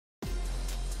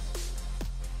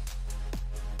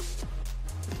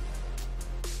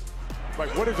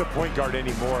Like, what is a point guard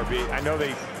anymore? I know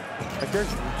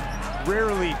there's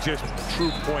rarely just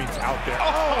true points out there.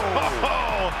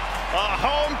 Oh! A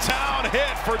hometown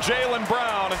hit for Jaylen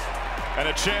Brown, and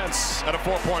a chance at a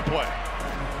 4-point play.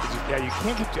 Yeah, you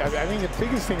can't get. I mean, the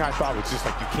biggest thing I thought was just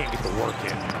like you can't get the work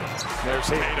in. There's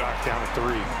Tatum down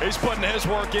at 3. He's putting his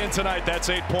work in tonight. That's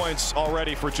 8 points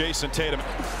already for Jason Tatum.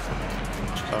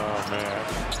 Oh man.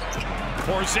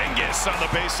 Porzingis on the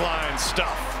baseline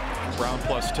stuff. Brown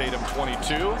plus Tatum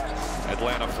 22,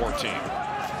 Atlanta 14.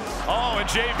 Oh, and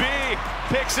JB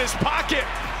picks his pocket.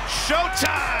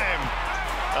 Showtime!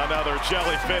 Another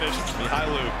jelly finish.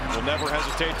 Mihailu will never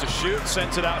hesitate to shoot.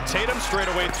 Sends it out. Tatum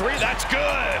straightaway 3. That's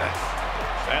good.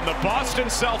 And the Boston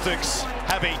Celtics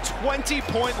have a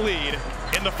 20-point lead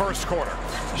in the first quarter.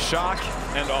 Shock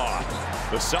and awe.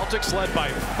 The Celtics led by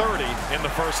 30 in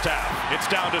the first half. It's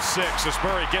down to 6 as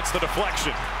Murray gets the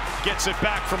deflection. Gets it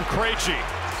back from Krejci.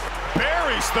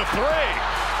 Buries the 3.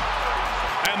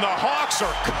 And the Hawks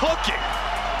are cooking.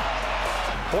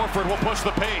 Horford will push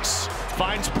the pace.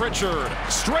 Finds Pritchard.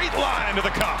 Straight line to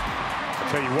the cup.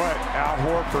 I'll tell you what, Al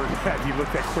Horford, he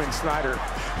looked at Quinn Snyder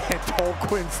and told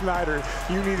Quinn Snyder,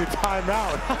 you need a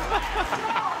timeout.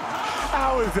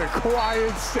 Al is a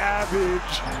quiet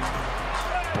savage.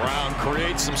 Brown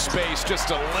creates some space just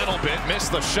a little bit.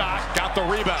 Missed the shot. Got the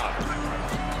rebound.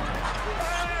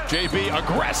 JB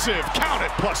aggressive. Count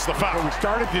it plus the foul. When we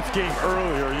started this game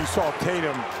earlier, you saw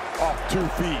Tatum off 2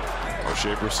 feet.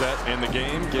 O'Shea Brissett in the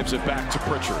game, gives it back to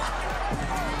Pritchard.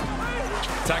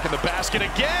 Attacking the basket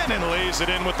again and lays it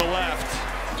in with the left.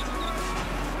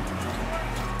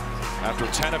 After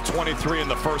 10 of 23 in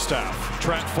the first half.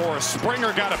 Trent Forrest,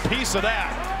 Springer got a piece of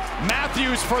that.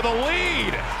 Matthews for the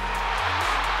lead.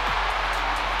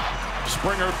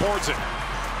 Springer boards it.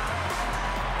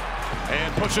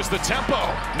 And pushes the tempo.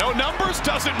 No numbers,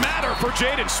 doesn't matter for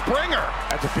Jaden Springer.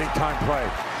 That's a big time play.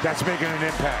 That's making an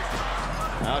impact.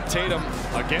 Now Tatum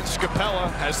against Capella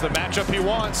has the matchup he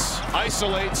wants.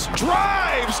 Isolates,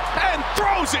 drives, and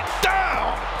throws it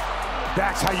down.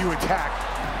 That's how you attack.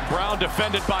 Brown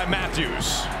defended by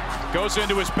Matthews. Goes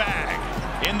into his bag.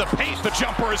 In the paint, the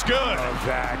jumper is good. Love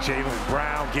that. Jaylen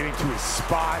Brown getting to his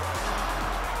spot.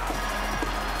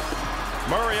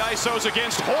 Murray isos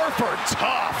against Horford.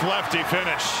 Tough lefty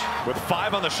finish. With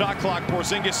 5 on the shot clock,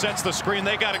 Porzingis sets the screen.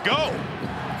 They got to go.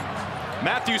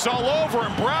 Matthews all over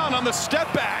him. Brown on the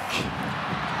step back.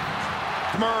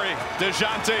 Murray,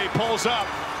 DeJounte pulls up.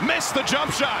 Missed the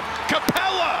jump shot.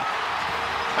 Capella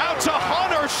out to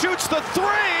Hunter. Shoots the 3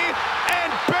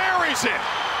 and buries it.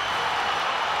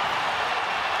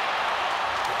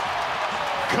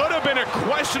 Could have been a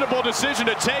questionable decision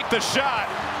to take the shot.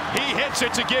 He hits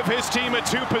it to give his team a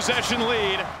 2-possession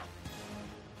lead.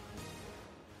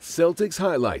 Celtics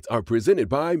highlights are presented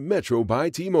by Metro by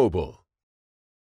T-Mobile.